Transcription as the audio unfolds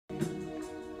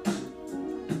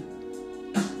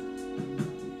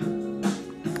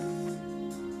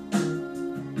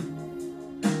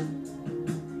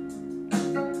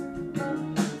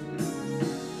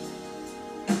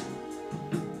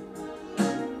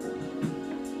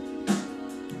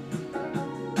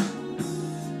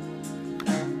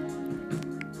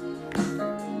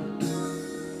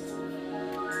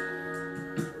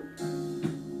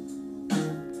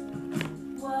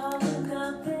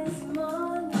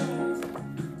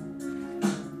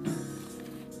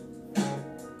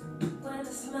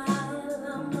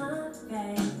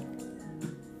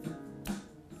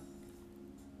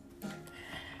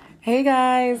Hey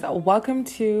guys, welcome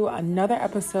to another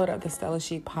episode of the Stella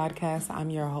Chic Podcast. I'm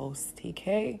your host,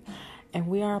 TK, and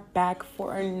we are back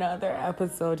for another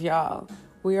episode, y'all.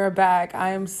 We are back.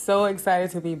 I am so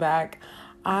excited to be back.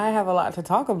 I have a lot to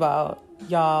talk about,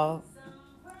 y'all.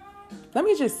 Let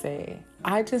me just say,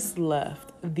 I just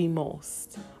left the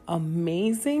most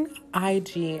amazing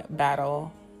IG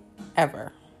battle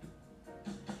ever.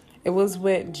 It was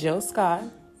with Jill Scott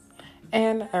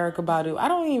and Erykah Badu. I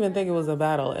don't even think it was a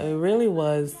battle. It really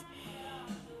was.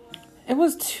 It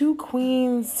was two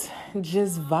queens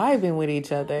just vibing with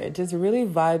each other. Just really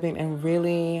vibing and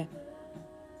really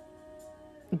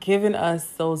giving us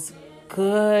those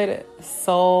good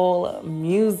soul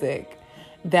music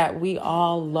that we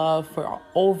all love for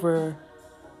over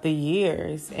the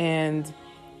years. And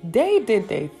they did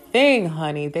their thing,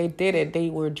 honey. They did it. They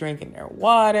were drinking their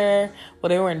water. Well,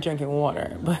 they weren't drinking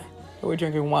water, but they were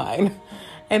drinking wine.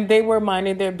 And they were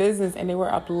minding their business and they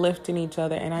were uplifting each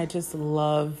other. And I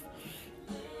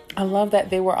love that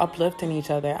they were uplifting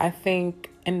each other. I think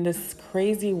in this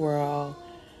crazy world,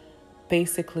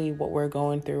 basically what we're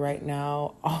going through right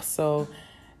now, also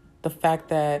the fact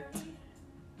that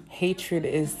hatred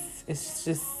is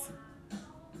just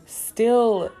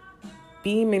still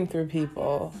beaming through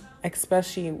people,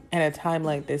 especially at a time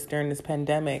like this during this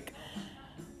pandemic.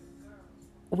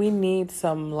 We need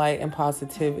some light and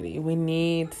positivity. We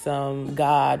need some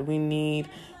God. We need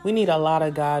a lot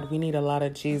of God. We need a lot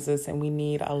of Jesus, and we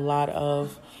need a lot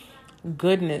of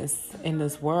goodness in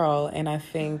this world. And I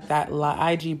think that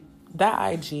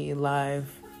IG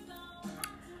live,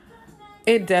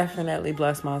 it definitely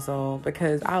blessed my soul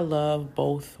because I love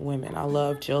both women. I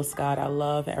love Jill Scott. I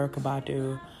love Erykah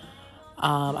Badu.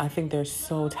 I think they're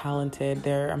so talented.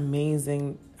 They're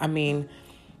amazing. I mean,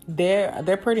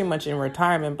 they're pretty much in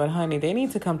retirement, but honey, they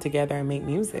need to come together and make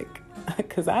music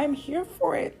because I'm here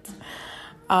for it.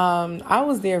 I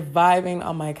was there vibing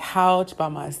on my couch by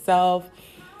myself,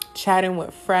 chatting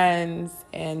with friends,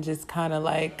 and just kind of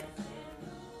like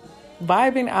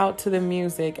vibing out to the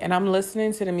music. And I'm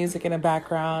listening to the music in the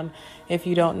background. If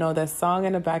you don't know, the song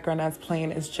in the background that's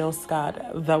playing is Jill Scott,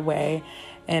 The Way,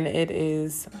 and it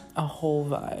is a whole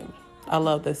vibe. I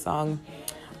love this song.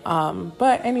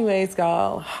 But anyways,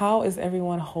 y'all, how is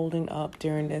everyone holding up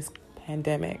during this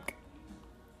pandemic?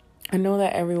 I know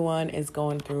that everyone is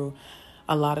going through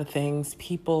a lot of things.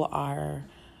 People are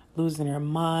losing their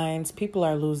minds. People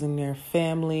are losing their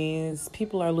families.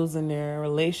 People are losing their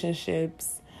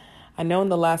relationships. I know in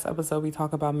the last episode we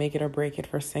talked about make it or break it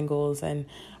for singles, and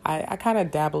I kind of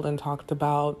dabbled and talked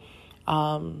about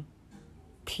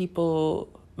people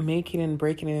making and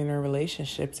breaking it in their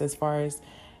relationships, as far as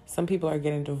some people are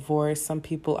getting divorced. Some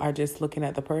people are just looking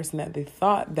at the person that they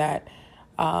thought that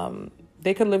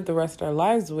they could live the rest of their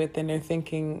lives with, and they're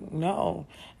thinking no.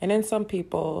 And then some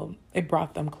people, it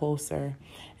brought them closer,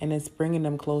 and it's bringing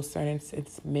them closer, and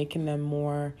it's making them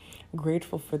more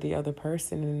grateful for the other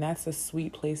person. And that's a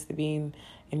sweet place to be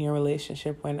in your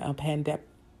relationship when a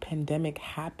pandemic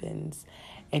happens,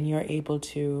 and you're able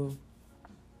to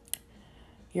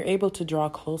draw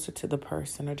closer to the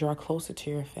person or draw closer to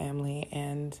your family.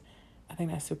 And I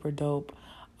think that's super dope.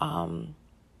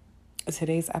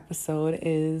 Today's episode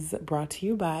is brought to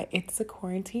you by Issa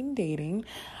Quarantine Dating.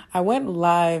 I went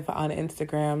live on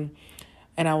Instagram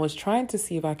and I was trying to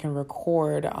see if I can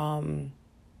record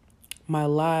my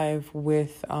live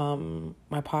with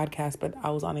my podcast, but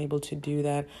I was unable to do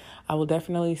that. I will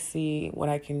definitely see what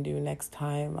I can do next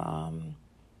time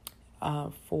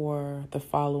for the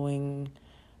following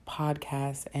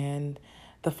podcast. And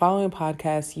the following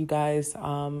podcast, you guys,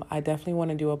 I definitely want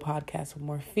to do a podcast with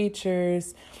more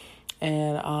features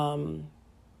and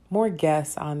more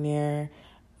guests on there,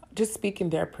 just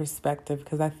speaking their perspective,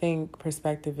 because I think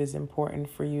perspective is important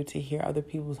for you to hear other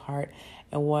people's heart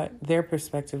and what their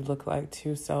perspective look like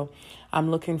too. So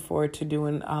I'm looking forward to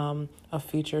doing a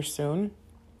feature soon,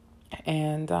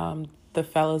 and the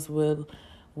fellas would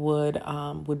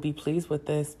be pleased with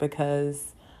this,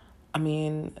 because I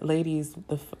mean, ladies,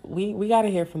 we got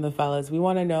to hear from the fellas. We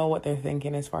want to know what they're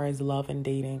thinking as far as love and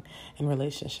dating and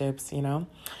relationships, you know.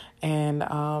 And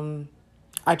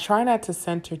I try not to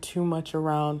center too much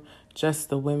around just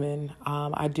the women.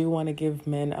 I do want to give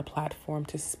men a platform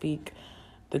to speak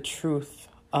the truth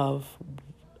of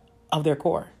their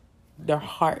core, their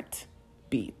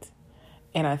heartbeat.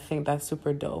 And I think that's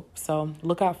super dope. So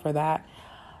look out for that.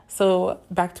 So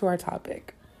back to our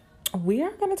topic. We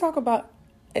are going to talk about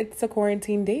It's a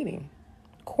quarantine dating.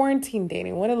 Quarantine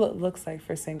dating, what it looks like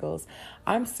for singles.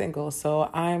 I'm single, so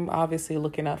I'm obviously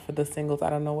looking out for the singles. I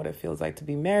don't know what it feels like to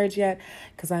be married yet,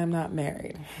 because I am not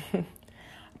married.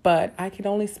 But I can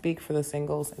only speak for the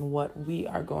singles and what we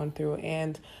are going through.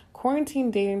 And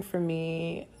quarantine dating for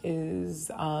me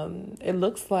is, it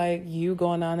looks like you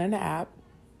going on an app,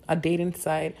 a dating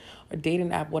site or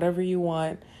dating app, whatever you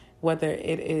want, whether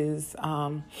it is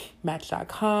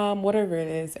Match.com, whatever it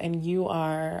is, and you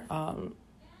are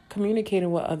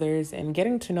communicating with others and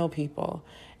getting to know people.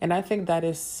 And I think that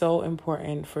is so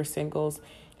important for singles.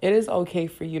 It is okay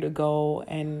for you to go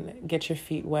and get your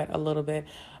feet wet a little bit.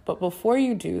 But before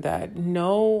you do that,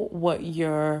 know what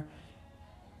I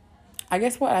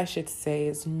guess what I should say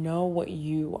is know what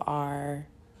you are,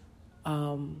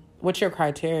 what your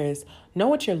criteria is. Know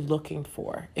what you're looking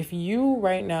for. If you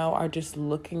right now are just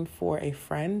looking for a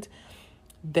friend,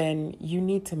 then you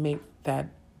need to make that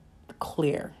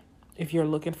clear. If you're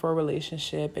looking for a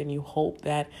relationship and you hope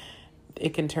that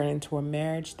it can turn into a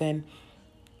marriage, then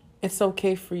it's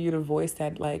okay for you to voice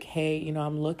that, like, hey,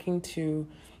 I'm looking to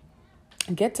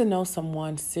get to know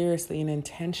someone seriously and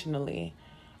intentionally,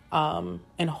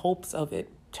 in hopes of it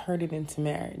turning into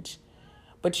marriage.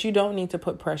 But you don't need to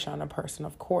put pressure on a person,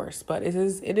 of course. But it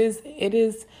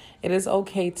is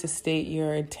okay to state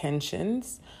your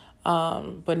intentions,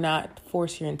 but not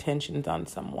force your intentions on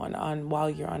someone while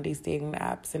you're on these dating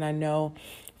apps. And I know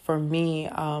for me,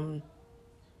 I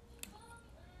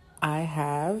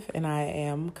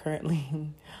am currently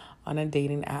on a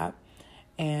dating app,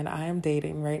 and I am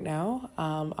dating right now.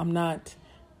 I'm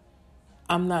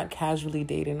not casually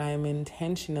dating. I am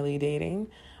intentionally dating.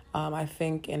 I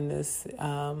think in this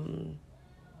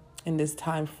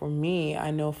time for me,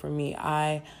 I know for me,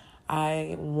 I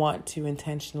want to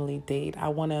intentionally date. I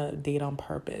want to date on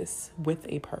purpose, with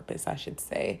a purpose, I should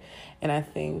say. And I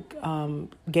think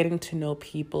getting to know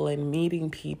people and meeting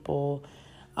people,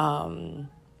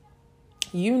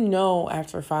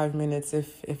 after 5 minutes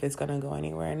if it's gonna go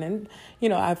anywhere. And then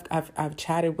I've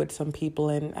chatted with some people,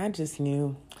 and I just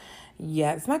knew,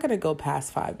 it's not gonna go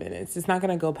past 5 minutes. It's not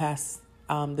gonna go past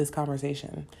this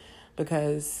conversation,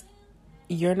 because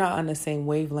you're not on the same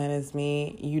wavelength as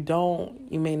me. You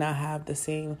may not have the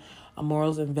same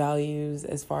morals and values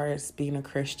as far as being a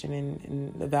Christian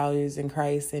and the values in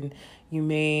Christ, and you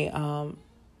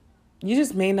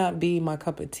just may not be my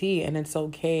cup of tea, and it's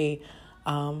okay.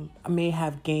 I may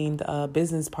have gained a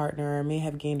business partner, I may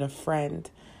have gained a friend,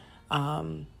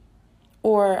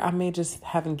 or I may just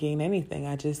haven't gained anything.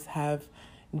 I just have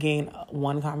gained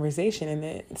one conversation, and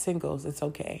it's singles. It's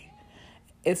okay.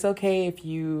 It's okay if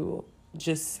you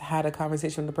just had a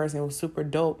conversation with the person, it was super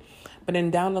dope, but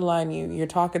then down the line you're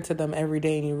talking to them every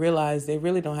day and you realize they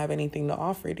really don't have anything to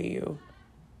offer to you.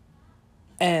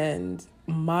 And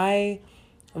my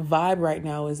vibe right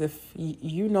now is, if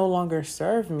you no longer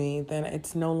serve me, then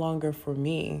it's no longer for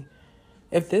me.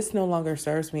 If this no longer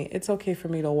serves me, it's okay for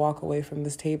me to walk away from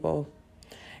this table.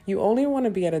 You only want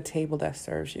to be at a table that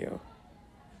serves you.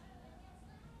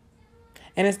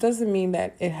 And it doesn't mean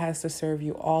that it has to serve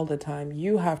you all the time.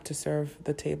 You have to serve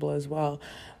the table as well.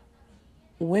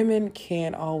 Women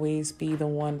can't always be the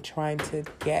one trying to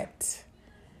get.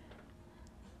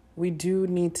 We do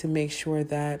need to make sure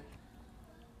that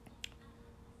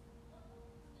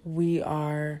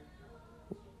we're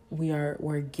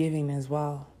giving as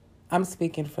well. I'm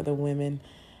speaking for the women.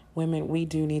 Women, we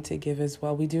do need to give as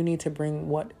well. We do need to bring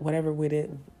whatever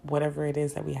it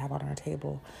is that we have on our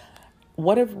table.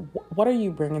 What are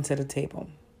you bringing to the table?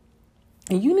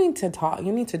 And you need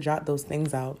to jot those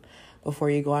things out before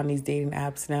you go on these dating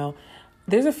apps. Now,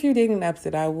 there's a few dating apps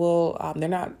that I will, I'm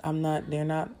not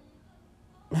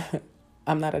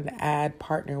an ad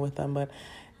partner with them, but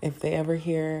if they ever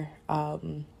hear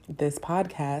this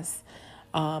podcast,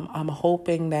 I'm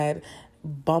hoping that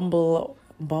Bumble,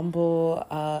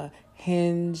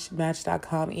 Hinge,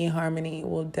 Match.com, eHarmony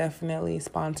will definitely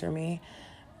sponsor me.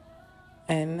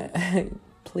 And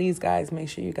please, guys, make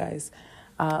sure you guys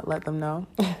let them know.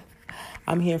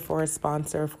 I'm here for a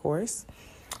sponsor, of course.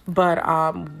 But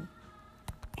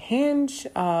Hinge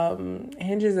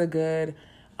is a good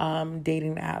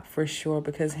dating app for sure,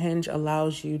 because Hinge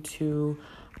allows you to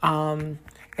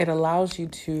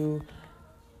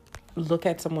look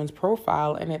at someone's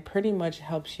profile, and it pretty much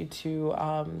helps you to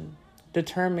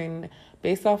determine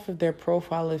based off of their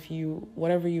profile,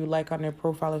 whatever you like on their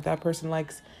profile, if that person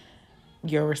likes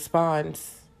your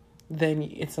response, then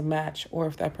it's a match. Or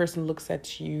if that person looks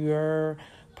at your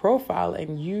profile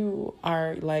and you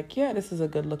are like, yeah, this is a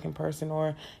good looking person,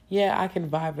 or yeah, I can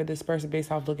vibe with this person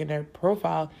based off looking at their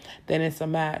profile, then it's a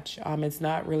match. It's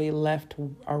not really left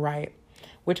or right,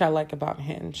 which I like about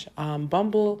Hinge.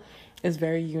 Bumble is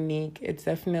very unique. It's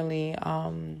definitely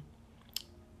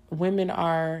women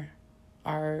are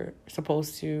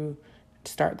supposed to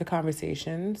start the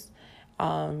conversations.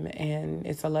 And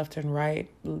it's a left and right.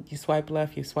 You swipe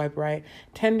left, you swipe right.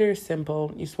 Tinder is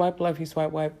simple. You swipe left, you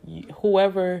swipe right.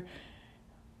 Whoever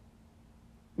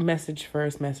message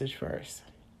first.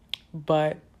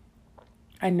 But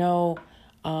I know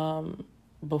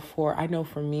I know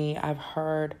for me, I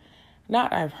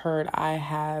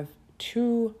have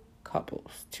two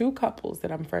couples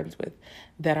that I'm friends with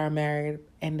that are married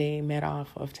and they met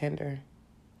off of Tinder.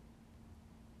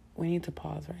 We need to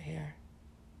pause right here.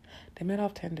 They met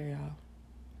off Tinder, y'all.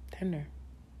 Tinder's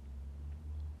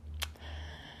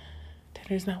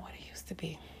not what it used to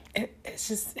be.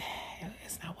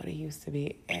 It's not what it used to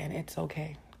be, and it's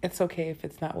okay. It's okay if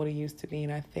it's not what it used to be,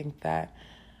 and I think that,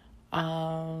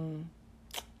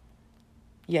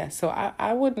 so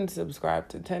I wouldn't subscribe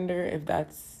to Tinder if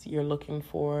you're looking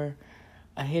for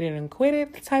a hit it and quit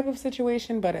it type of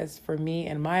situation. But as for me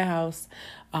and my house,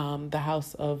 the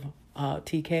house of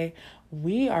TK,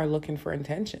 we are looking for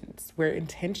intentions. We're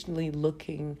intentionally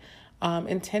looking,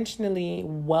 intentionally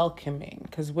welcoming,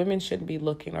 because women shouldn't be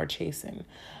looking or chasing.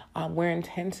 We're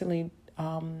intentionally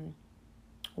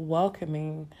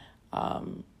welcoming a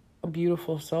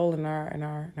beautiful soul in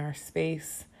our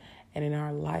space and in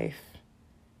our life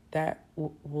that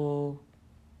will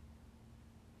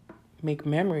make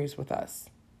memories with us.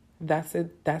 That's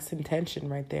it. That's intention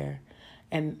right there.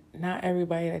 And not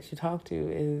everybody that you talk to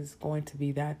is going to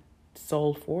be that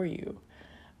soul for you.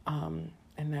 And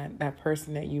that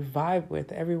person that you vibe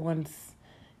with,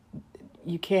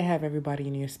 you can't have everybody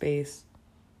in your space.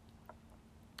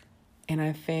 And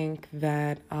I think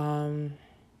that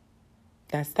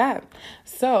that's that.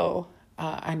 So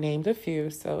I named a few.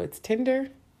 So it's Tinder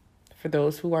for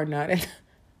those who are not,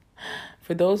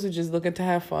 for those who just looking to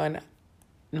have fun.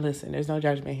 Listen, there's no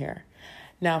judgment here.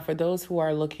 Now, for those who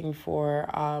are looking for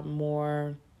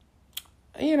more,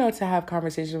 to have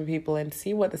conversations with people and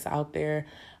see what is out there,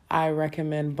 I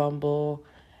recommend Bumble,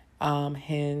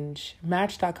 Hinge.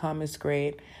 Match.com is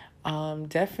great.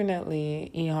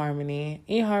 Definitely eHarmony.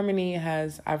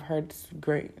 eHarmony I've heard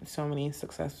so many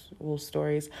successful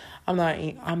stories. I'm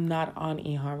not on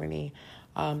eHarmony.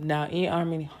 Now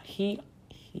eHarmony,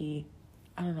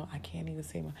 I don't know, I can't even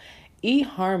say my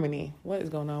eHarmony. What is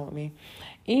going on with me?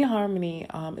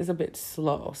 eHarmony is a bit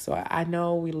slow. So I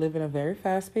know we live in a very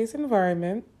fast-paced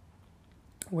environment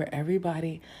where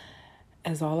everybody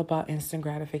is all about instant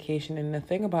gratification. And the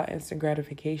thing about instant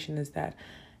gratification is that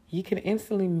you can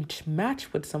instantly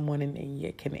match with someone and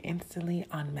you can instantly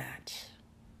unmatch.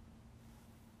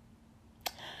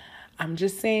 I'm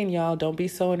just saying, y'all, don't be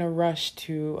so in a rush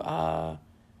to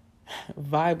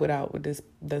vibe with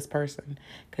this person,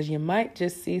 because you might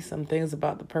just see some things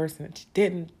about the person that you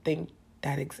didn't think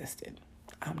that existed.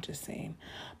 I'm just saying.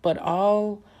 But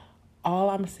all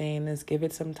I'm saying is give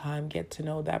it some time, get to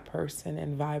know that person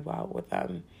and vibe out with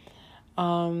them.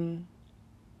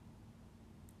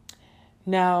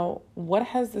 Now, what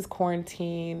has this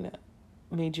quarantine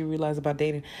made you realize about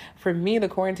dating? For me, the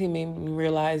quarantine made me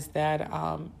realize that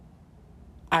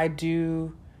I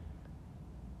do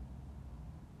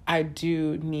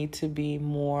need to be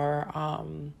more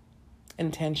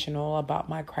intentional about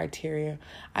my criteria.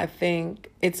 I think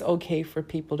it's okay for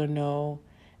people to know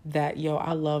that,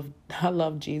 I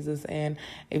love Jesus, and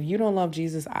if you don't love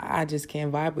Jesus, I just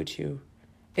can't vibe with you.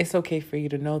 It's okay for you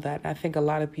to know that. I think a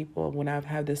lot of people, when I've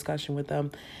had discussion with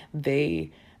them,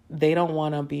 they don't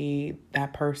want to be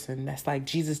that person that's like,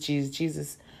 Jesus.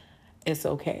 It's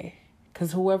okay,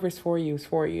 because whoever's for you is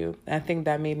for you. I think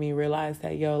that made me realize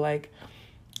that,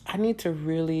 I need to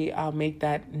really make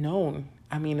that known.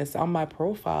 I mean, it's on my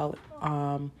profile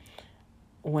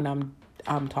when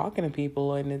I'm talking to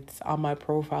people, and it's on my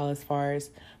profile as far as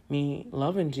me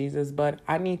loving Jesus, but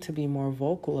I need to be more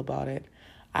vocal about it.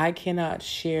 I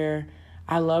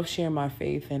love sharing my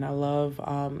faith, and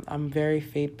I'm very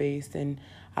faith-based, and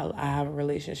I have a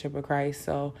relationship with Christ.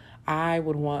 So I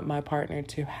would want my partner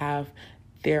to have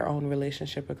their own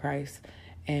relationship with Christ.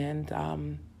 And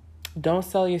don't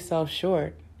sell yourself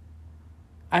short.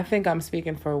 I think I'm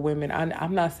speaking for women.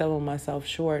 I'm not selling myself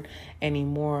short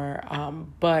anymore.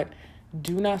 But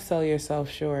do not sell yourself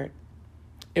short.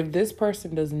 If this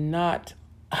person does not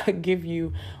give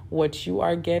you what you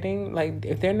are getting, like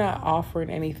if they're not offering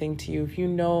anything to you, if you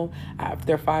know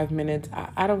after 5 minutes,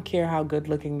 I don't care how good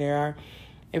looking they are,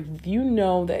 if you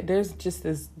know that there's just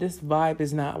this vibe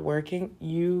is not working,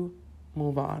 you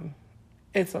move on.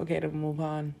 It's okay to move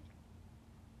on.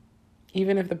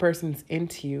 Even if the person's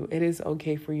into you, it is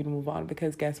okay for you to move on,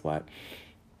 because guess what?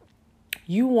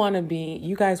 You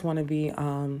guys want to be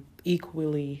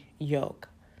equally yoked.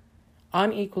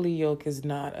 Unequally yoked is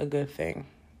not a good thing.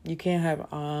 You can't have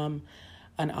an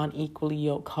unequally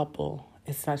yoked couple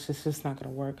it's just not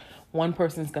going to work. One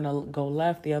person's going to go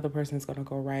left, the other person's going to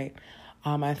go right.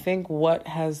 I think what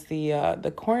has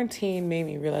the quarantine made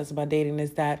me realize about dating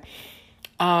is that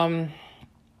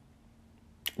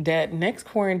that next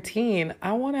quarantine,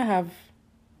 I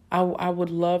would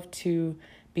love to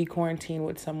be quarantined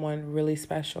with someone really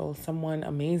special, someone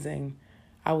amazing.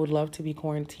 I would love to be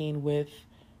quarantined with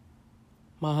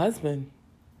my husband.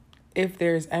 If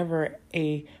there's ever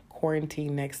a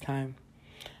quarantine next time,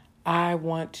 I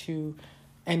want to,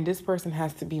 and this person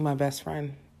has to be my best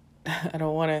friend. I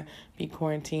don't want to be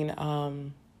quarantined.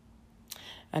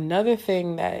 Another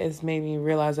thing that has made me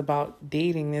realize about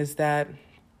dating is that,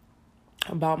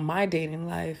 about my dating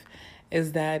life,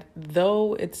 is that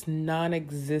though it's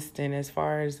non-existent as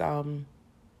far as, I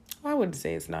wouldn't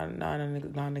say it's not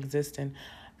non-existent,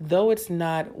 though it's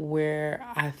not where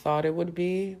I thought it would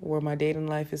be, where my dating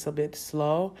life is a bit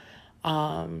slow,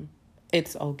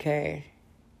 it's okay.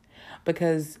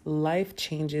 Because life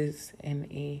changes in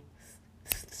a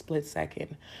split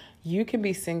second. You can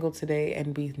be single today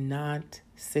and be not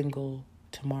single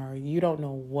tomorrow. You don't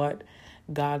know what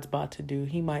God's about to do.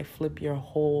 He might flip your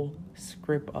whole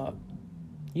script up.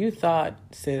 You thought,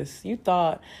 sis, he's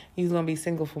going to be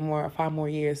single for 5 more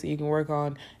years so you can work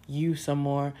on you some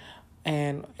more.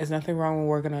 And there's nothing wrong with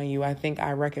working on you. I think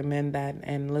I recommend that,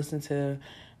 and listen to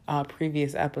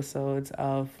previous episodes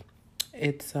of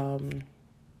its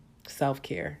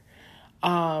self-care.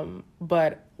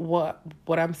 But what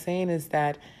I'm saying is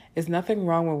that there's nothing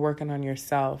wrong with working on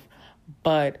yourself.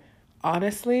 But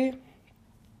honestly,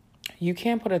 you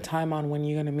can't put a time on when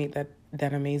you're going to meet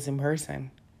that amazing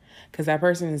person, because that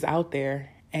person is out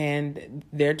there and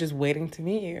they're just waiting to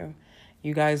meet you.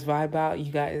 You guys vibe out.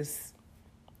 You guys,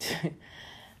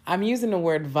 I'm using the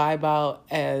word vibe out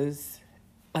as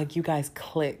like you guys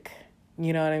click.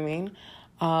 You know what I mean?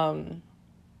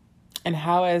 And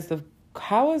how has the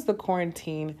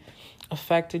quarantine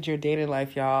affected your dating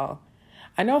life, y'all?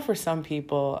 I know for some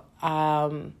people,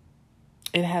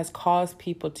 it has caused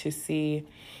people to see,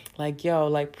 like,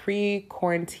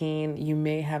 pre-quarantine, you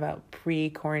may have a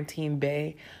pre-quarantine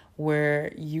bae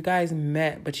where you guys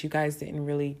met, but you guys didn't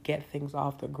really get things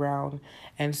off the ground.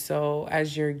 And so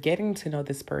as you're getting to know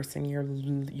this person,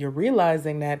 you're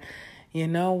realizing that, you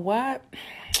know what?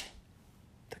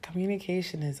 The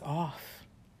communication is off.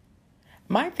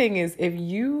 My thing is, if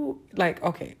you,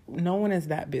 okay, no one is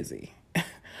that busy.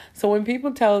 So when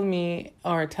people tell me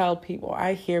or tell people,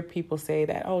 I hear people say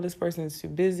that, oh, this person is too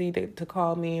busy to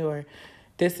call me, or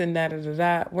this and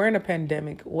that, we're in a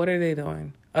pandemic. What are they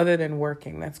doing other than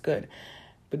working? That's good.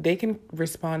 But they can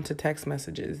respond to text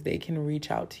messages. They can reach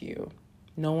out to you.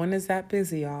 No one is that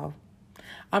busy, y'all.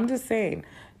 I'm just saying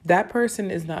that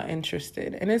person is not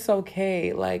interested, and it's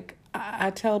okay. Like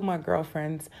I tell my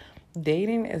girlfriends,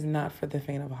 dating is not for the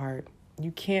faint of heart.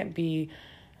 You can't be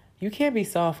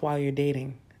soft while you're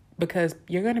dating, because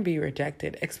you're going to be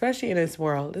rejected, especially in this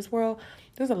world.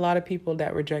 There's a lot of people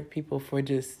that reject people for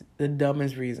just the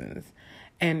dumbest reasons,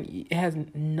 and it has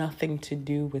nothing to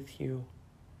do with you.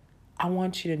 I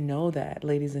want you to know that,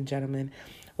 ladies and gentlemen,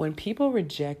 when people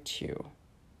reject you,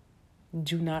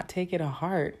 do not take it to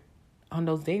heart on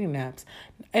those dating apps.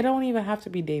 It don't even have to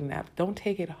be dating apps. Don't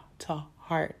take it to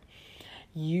heart.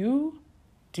 You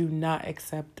do not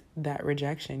accept that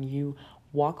rejection. You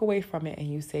walk away from it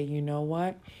and you say, you know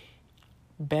what?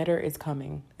 Better is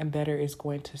coming, and better is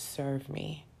going to serve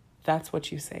me. That's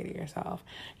what you say to yourself.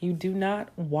 You do not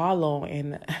wallow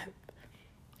in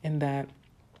that,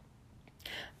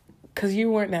 because you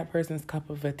weren't that person's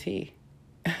cup of a tea.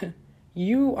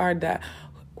 You are that,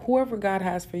 whoever God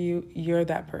has for you, you're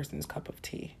that person's cup of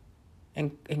tea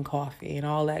and coffee and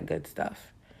all that good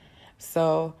stuff.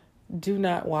 So do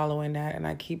not wallow in that. And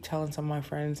I keep telling some of my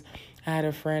friends, I had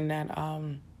a friend that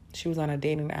she was on a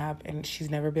dating app, and she's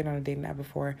never been on a dating app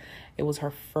before. It was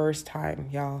her first time,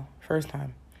 y'all, first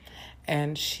time.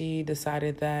 And she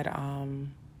decided that,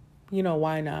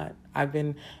 why not? I've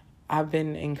been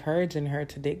encouraging her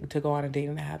to go on a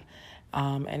dating app.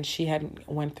 And she had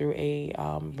went through a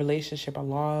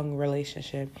long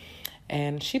relationship,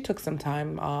 and she took some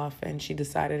time off, and she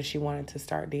decided she wanted to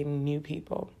start dating new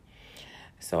people.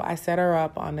 So I set her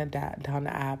up on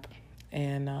the app,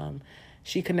 and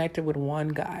she connected with one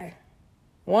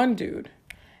dude,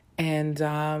 and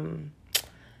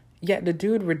the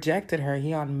dude rejected her.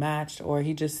 He unmatched, or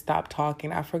he just stopped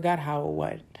talking. I forgot how it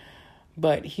went,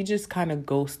 but he just kind of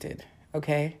ghosted.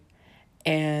 Okay.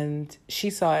 And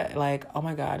she saw it like, oh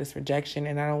my God, it's rejection,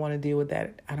 and I don't want to deal with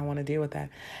that.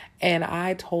 And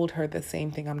I told her the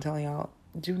same thing I'm telling y'all.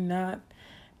 Do not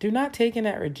Do not take in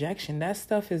that rejection. That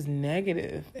stuff is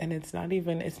negative, and it's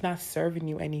not serving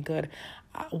you any good.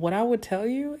 What I would tell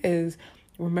you is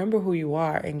remember who you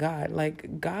are in God.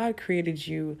 Like, God created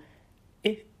you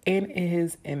in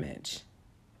his image.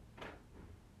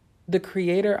 The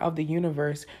creator of the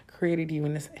universe created you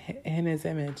in his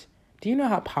image. Do you know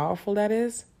how powerful that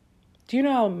is? Do you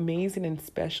know how amazing and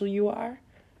special you are?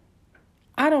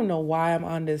 I don't know why I'm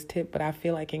on this tip, but I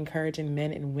feel like encouraging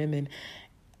men and women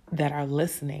that are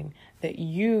listening, that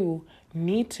you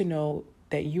need to know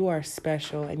that you are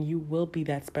special and you will be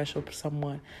that special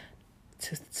someone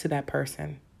to that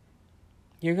person.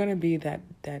 You're going to be that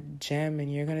gem,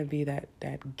 and you're going to be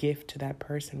that gift to that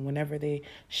person whenever they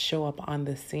show up on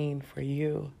the scene for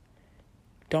you.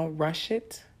 Don't rush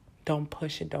it. Don't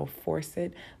push it. Don't force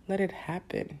it. Let it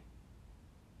happen.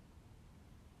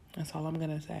 That's all I'm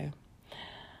going to say.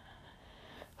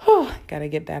 Whew, got to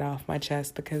get that off my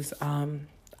chest because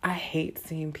I hate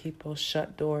seeing people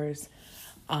shut doors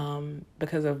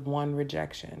because of one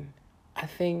rejection. I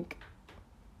think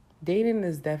dating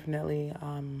is definitely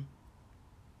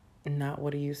not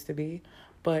what it used to be,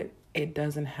 but it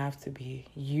doesn't have to be.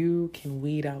 You can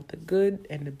weed out the good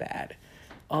and the bad.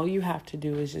 All you have to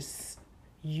do is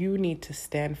you need to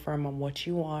stand firm on what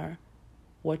you are,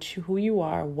 who you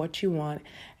are, what you want,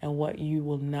 and what you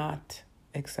will not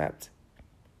accept.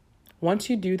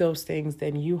 Once you do those things,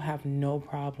 then you have no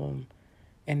problem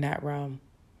in that realm.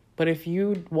 But if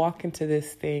you walk into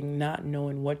this thing not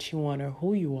knowing what you want or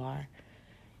who you are,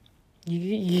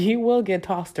 you will get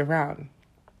tossed around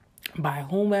by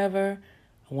whomever,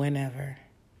 whenever.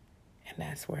 And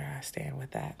that's where I stand with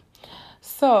that.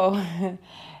 So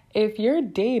if you're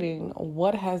dating,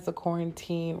 what has the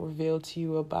quarantine revealed to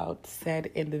you about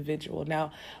said individual?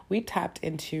 Now, we tapped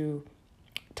into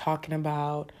talking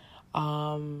about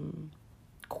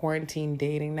quarantine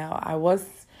dating. Now, I was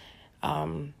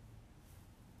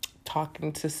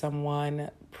talking to someone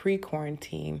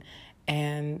pre-quarantine,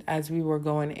 and as we were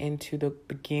going into the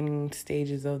beginning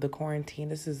stages of the quarantine,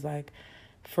 this is like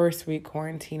first week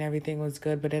quarantine, everything was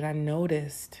good, but then I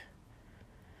noticed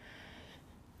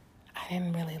I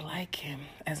didn't really like him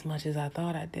as much as I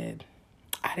thought I did.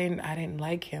 I didn't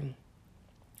like him.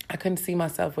 I couldn't see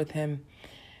myself with him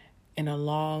in a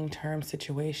long-term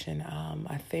situation.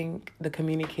 I think the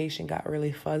communication got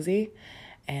really fuzzy,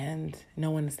 and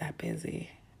no one's that busy,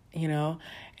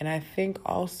 And I think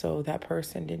also that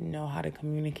person didn't know how to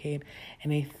communicate,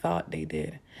 and they thought they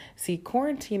did. See,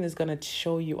 quarantine is going to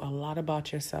show you a lot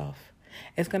about yourself.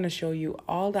 It's going to show you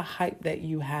all the hype that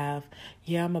you have.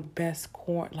 Yeah, I'm a best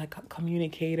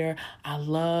communicator.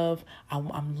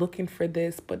 I'm looking for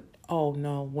this, but oh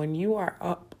no, when you are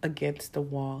up against the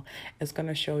wall, it's going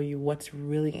to show you what's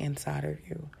really inside of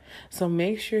you. So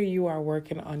make sure you are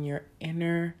working on your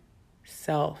inner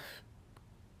self.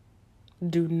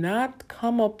 Do not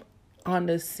come up on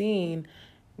the scene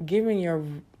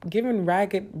giving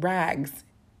ragged rags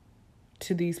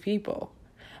to these people,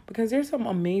 because there's some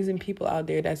amazing people out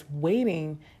there that's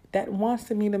waiting, that wants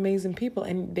to meet amazing people,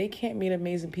 and they can't meet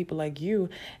amazing people like you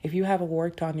if you haven't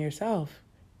worked on yourself.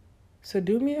 So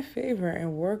do me a favor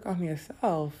and work on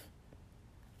yourself.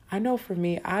 I know for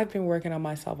me, I've been working on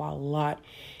myself a lot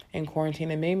in quarantine.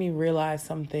 It made me realize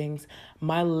some things.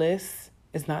 My list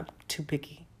is not too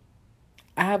picky.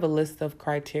 I have a list of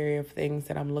criteria of things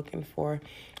that I'm looking for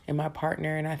in my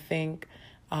partner. And I think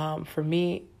for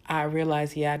me, I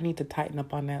realized, I need to tighten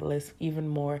up on that list even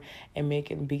more and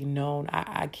make it be known.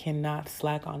 I cannot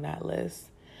slack on that list,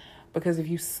 because if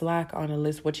you slack on a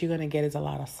list, what you're going to get is a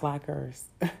lot of slackers.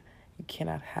 You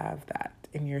cannot have that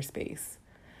in your space.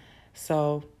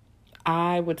 So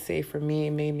I would say for me,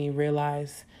 it made me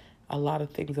realize a lot of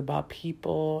things about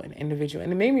people and individual.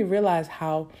 And it made me realize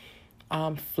how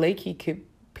flaky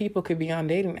people could be on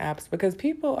dating apps, because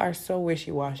people are so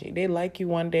wishy-washy. They like you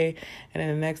one day, and then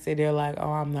the next day they're like,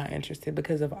 oh, I'm not interested,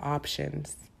 because of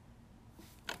options.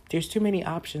 There's too many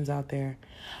options out there.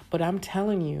 But I'm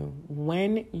telling you,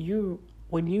 when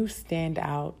you stand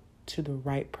out to the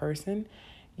right person,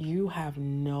 you have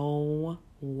no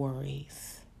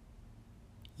worries.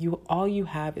 All you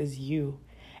have is you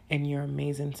and your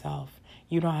amazing self.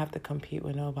 You don't have to compete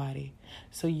with nobody.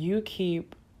 So you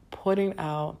keep putting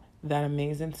out that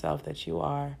amazing self that you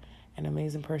are, an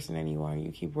amazing person that you are.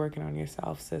 You keep working on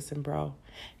yourself, sis and bro.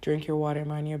 Drink your water,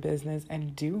 mind your business,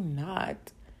 and do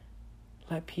not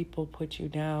let people put you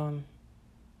down.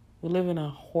 We live in a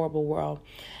horrible world.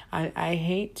 I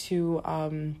hate to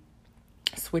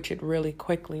switch it really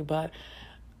quickly, but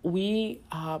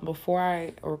before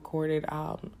I recorded,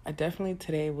 I definitely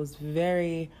today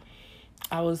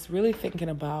I was really thinking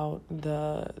about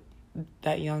the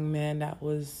that young man that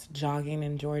was jogging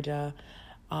in Georgia,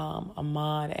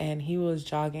 Ahmad, and he was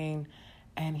jogging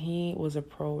and he was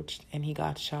approached and he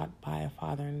got shot by a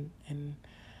father and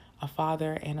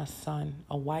a son,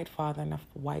 a white father and a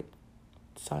white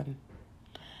son.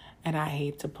 And I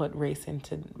hate to put race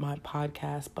into my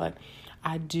podcast, but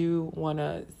I do want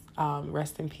to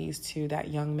rest in peace to that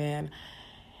young man.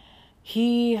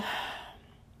 And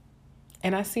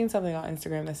I seen something on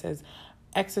Instagram that says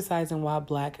exercising while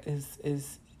black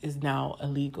is now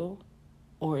illegal,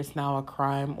 or it's now a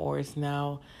crime, or it's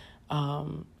now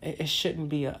it shouldn't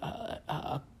be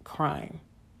a crime,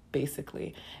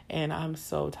 basically. And I'm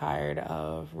so tired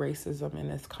of racism in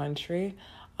this country.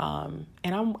 And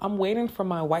I'm waiting for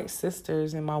my white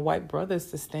sisters and my white brothers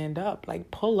to stand up,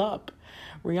 like pull up.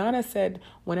 Rihanna said,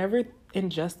 whenever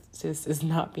injustice is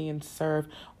not being served,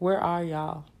 where are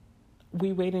y'all?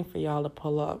 We waiting for y'all to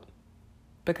pull up,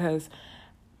 because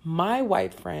my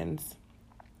white friends,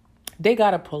 they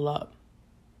got to pull up.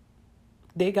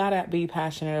 They got to be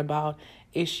passionate about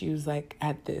issues like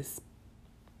at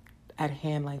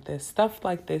hand like this. Stuff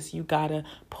like this, you got to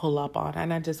pull up on.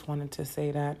 And I just wanted to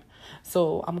say that.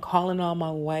 So I'm calling all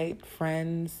my white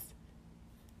friends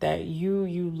that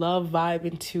you love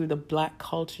vibing to the black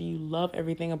culture. You love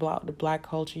everything about the black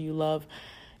culture. You love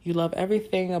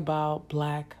everything about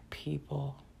black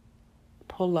people.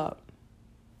 Pull up,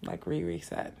 like Riri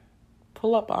said.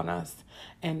 Pull up on us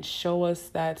and show us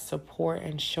that support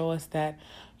and show us that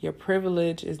your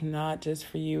privilege is not just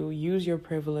for you. Use your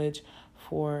privilege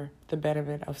for the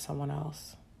betterment of someone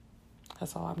else.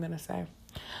 That's all I'm going to say.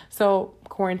 So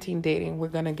quarantine dating, we're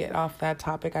going to get off that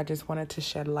topic. I just wanted to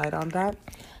shed light on that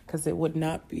because it would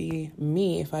not be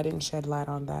me if I didn't shed light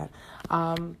on that.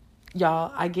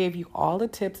 Y'all, I gave you all the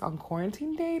tips on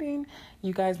quarantine dating.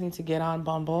 You guys need to get on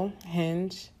Bumble,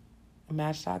 Hinge,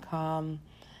 Match.com.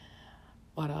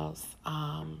 What else?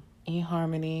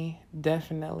 eHarmony,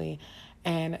 definitely.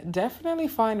 And definitely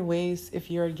find ways,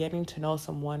 if you're getting to know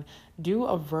someone, do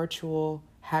a virtual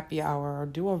happy hour or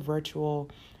do a virtual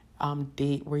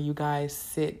date where you guys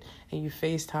sit and you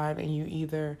FaceTime and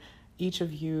you each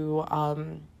of you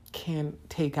can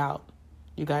take out.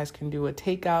 You guys can do a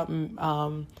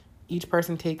takeout, each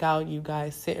person take out, you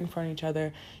guys sit in front of each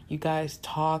other, you guys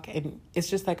talk, and it's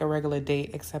just like a regular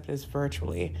date, except it's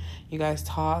virtually. You guys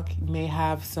talk, you may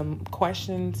have some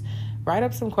questions, write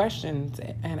up some questions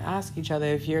and ask each other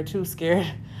if you're too scared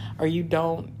or you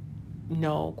don't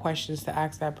know questions to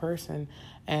ask that person.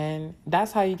 And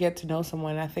that's how you get to know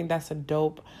someone. I think that's a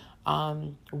dope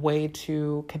way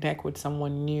to connect with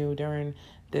someone new during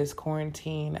this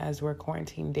quarantine as we're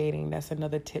quarantine dating. That's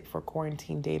another tip for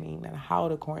quarantine dating and how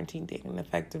to quarantine dating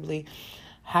effectively.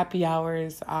 Happy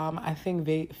hours. I think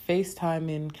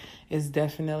FaceTiming is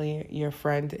definitely your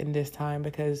friend in this time,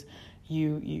 because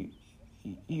you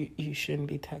shouldn't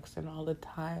be texting all the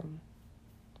time.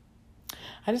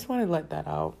 I just want to let that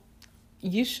out.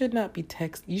 You should not be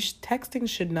texting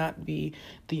should not be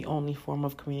the only form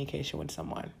of communication with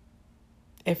someone.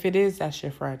 If it is, that's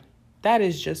your friend. That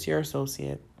is just your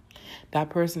associate. That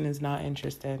person is not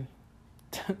interested.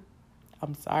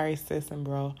 I'm sorry, sis and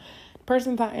bro. The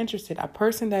person's not interested. A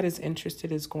person that is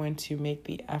interested is going to make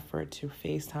the effort to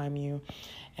FaceTime you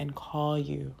and call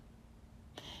you.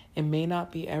 It may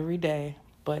not be every day,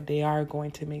 but they are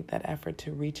going to make that effort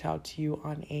to reach out to you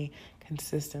on a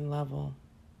consistent level.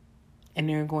 And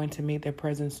they're going to make their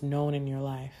presence known in your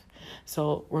life.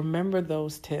 So remember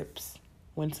those tips.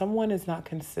 When someone is not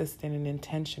consistent and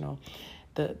intentional,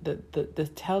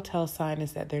 the telltale sign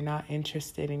is that they're not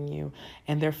interested in you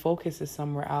and their focus is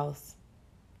somewhere else.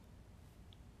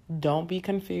 Don't be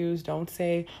confused. Don't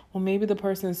say, well, maybe the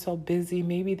person is so busy.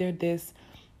 Maybe they're this.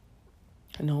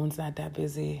 No one's not that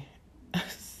busy.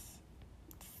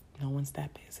 No one's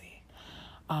that busy.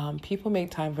 People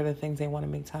make time for the things they want to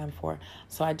make time for.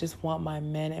 So I just want my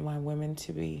men and my women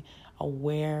to be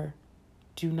aware.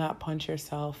 Do not punch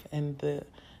yourself in the...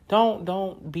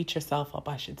 Don't beat yourself up,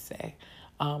 I should say.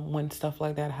 When stuff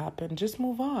like that happens, just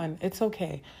move on. It's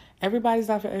okay. Everybody's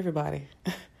not for everybody.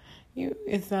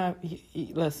 Listen,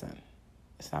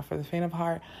 it's not for the faint of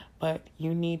heart, but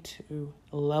you need to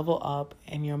level up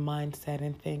in your mindset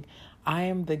and think, I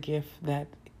am the gift that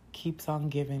keeps on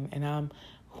giving, and I'm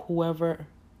whoever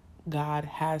God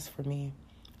has for me,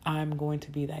 I'm going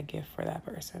to be that gift for that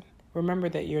person. Remember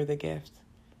that you're the gift.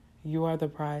 You are the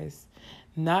prize.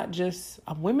 Not just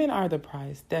women are the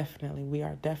prize. Definitely. We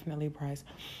are definitely prize.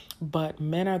 But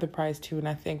men are the prize too. And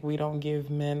I think we don't give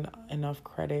men enough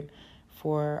credit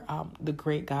for the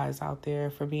great guys out there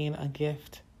for being a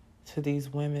gift. to these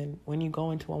women. When you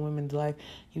go into a woman's life,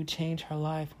 you change her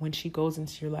life. When she goes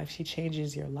into your life, she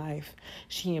changes your life.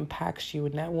 She impacts you,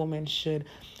 and that woman should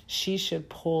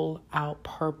pull out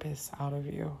purpose out of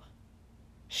you.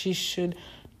 She should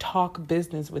talk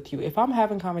business with you. If I'm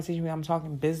having conversation with you, I'm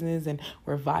talking business and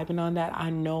we're vibing on that,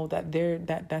 I know that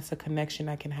that's a connection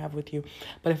I can have with you.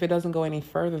 But if it doesn't go any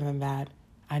further than that,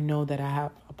 I know that I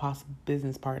have a possible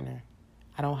business partner.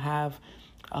 I don't have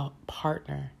a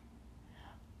partner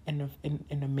in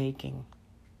the making.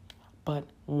 But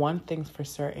one thing's for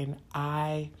certain,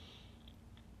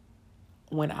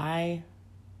 when I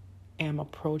am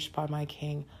approached by my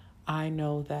king, I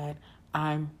know that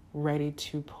I'm ready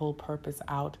to pull purpose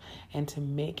out and to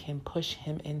make him, push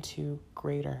him into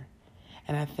greater.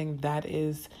 And I think that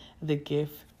is the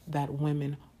gift that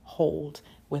women hold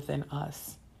within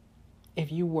us.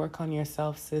 If you work on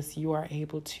yourself, sis, you are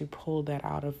able to pull that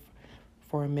out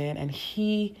for a man, and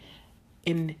he,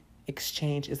 in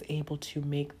exchange, is able to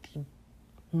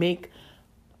make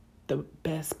the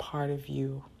best part of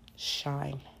you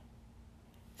shine.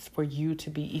 It's for you to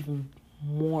be even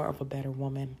more of a better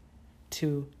woman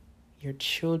to your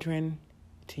children,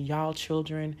 to y'all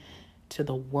children, to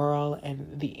the world,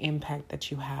 and the impact that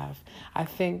you have. I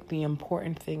think the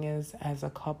important thing is, as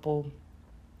a couple,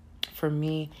 for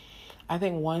me, I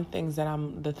think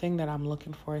the thing that I'm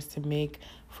looking for is to make,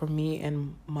 for me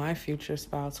and my future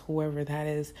spouse, whoever that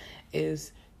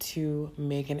is to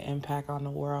make an impact on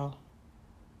the world.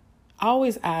 I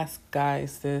always ask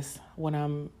guys this when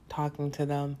I'm talking to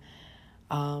them.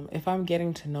 If I'm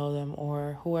getting to know them,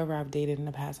 or whoever I've dated in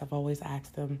the past, I've always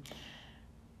asked them,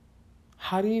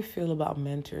 how do you feel about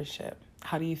mentorship?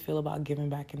 How do you feel about giving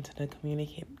back into the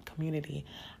community?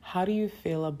 How do you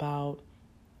feel about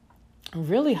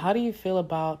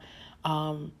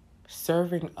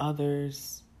serving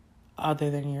others other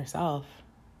than yourself?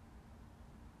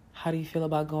 How do you feel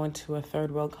about going to a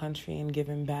third world country and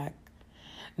giving back?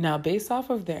 Now, based off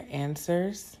of their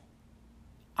answers,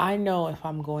 I know if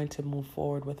I'm going to move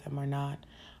forward with them or not.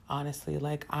 Honestly,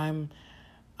 like I'm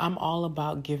all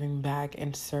about giving back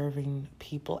and serving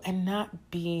people, and not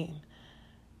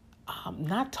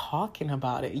talking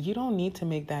about it. You don't need to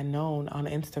make that known on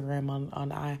Instagram,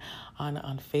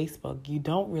 on Facebook. You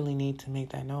don't really need to make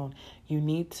that known. You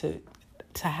need to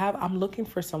have. I'm looking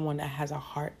for someone that has a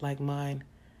heart like mine.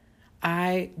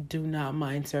 I do not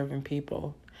mind serving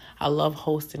people. I love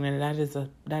hosting, and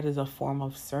that is a form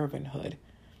of servanthood.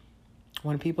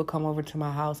 When people come over to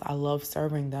my house, I love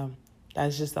serving them.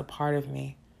 That's just a part of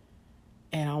me.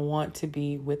 And I want to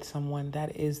be with someone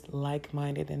that is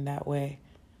like-minded in that way.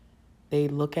 They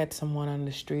look at someone on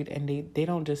the street and they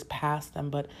don't just pass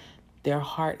them, but their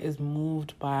heart is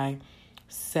moved by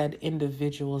said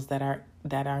individuals that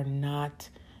are not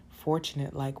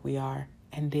fortunate like we are.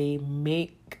 And they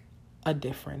make a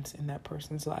difference in that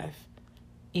person's life,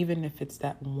 even if it's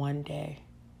that one day.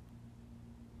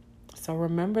 So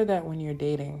remember that when you're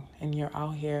dating and you're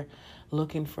out here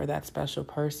looking for that special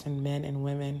person, men and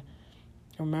women,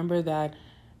 remember that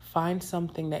find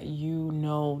something that you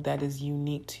know that is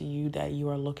unique to you, that you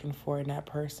are looking for in that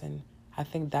person. I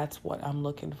think that's what I'm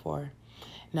looking for.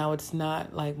 Now, it's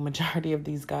not like majority of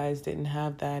these guys didn't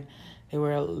have that. They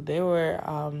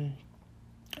were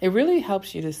it really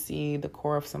helps you to see the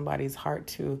core of somebody's heart,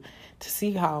 to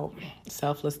see how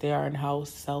selfless they are and how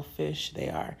selfish they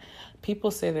are. People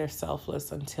say they're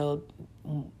selfless until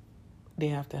they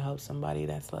have to help somebody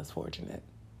that's less fortunate.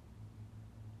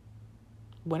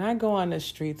 When I go on the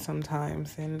street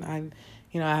sometimes and I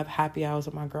have happy hours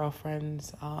with my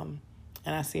girlfriends, and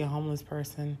I see a homeless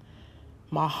person,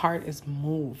 my heart is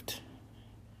moved.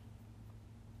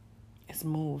 It's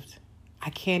moved. I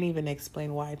can't even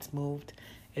explain why it's moved.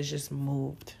 It's just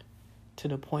moved to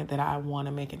the point that I want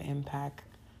to make an impact.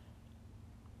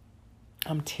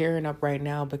 I'm tearing up right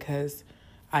now because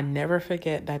I never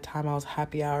forget that time I was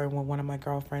happy hour with one of my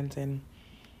girlfriends, and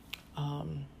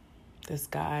this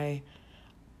guy,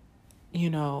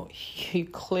 he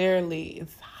clearly,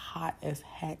 it's hot as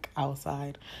heck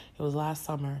outside. It was last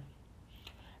summer.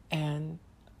 And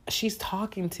she's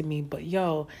talking to me, but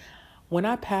when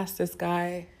I pass this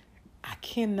guy,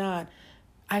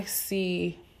 I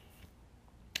see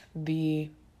the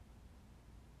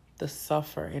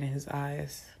suffer in his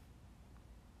eyes.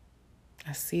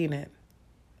 I seen it,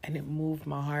 and it moved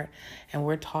my heart. And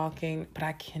we're talking, but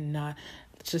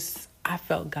I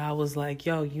felt God was like,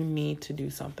 you need to do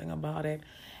something about it.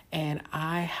 And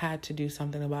I had to do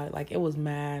something about it. Like, it was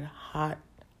mad hot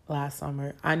last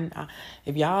summer.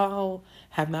 If y'all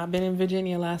have not been in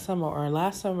Virginia last summer,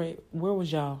 where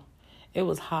was y'all? It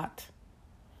was hot.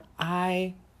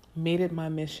 I made it my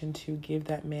mission to give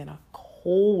that man a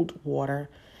cold water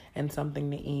and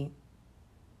something to eat.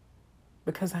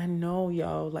 Because I know,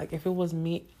 yo, like if it was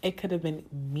me, it could have been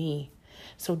me.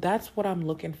 So that's what I'm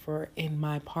looking for in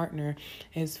my partner,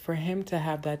 is for him to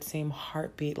have that same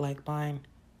heartbeat like mine.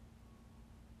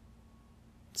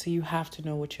 So you have to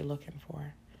know what you're looking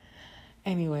for.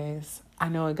 Anyways, I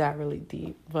know it got really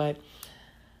deep, but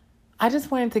I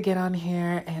just wanted to get on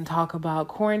here and talk about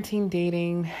quarantine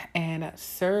dating and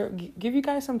give you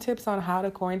guys some tips on how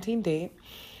to quarantine date.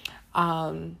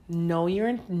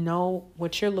 Know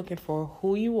what you're looking for,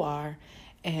 who you are,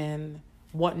 and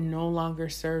what no longer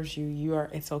serves you.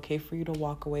 It's okay for you to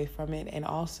walk away from it. And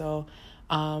also,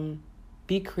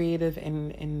 be creative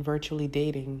in virtually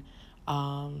dating.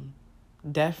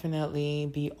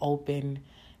 Definitely be open,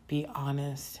 be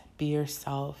honest, be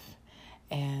yourself,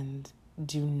 and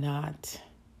do not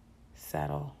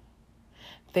settle.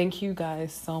 Thank you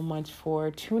guys so much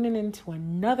for tuning in to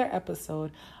another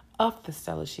episode of the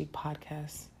Stella Chic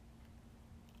podcast.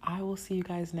 I will see you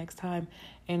guys next time.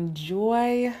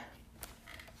 Enjoy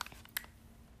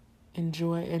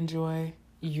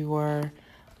your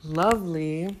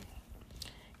lovely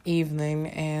evening,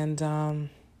 and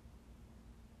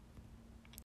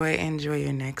enjoy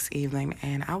your next evening,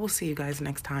 and I will see you guys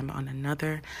next time on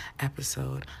another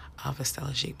episode of a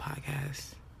Stella Chic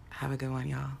podcast. Have a good one,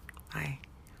 y'all. Bye.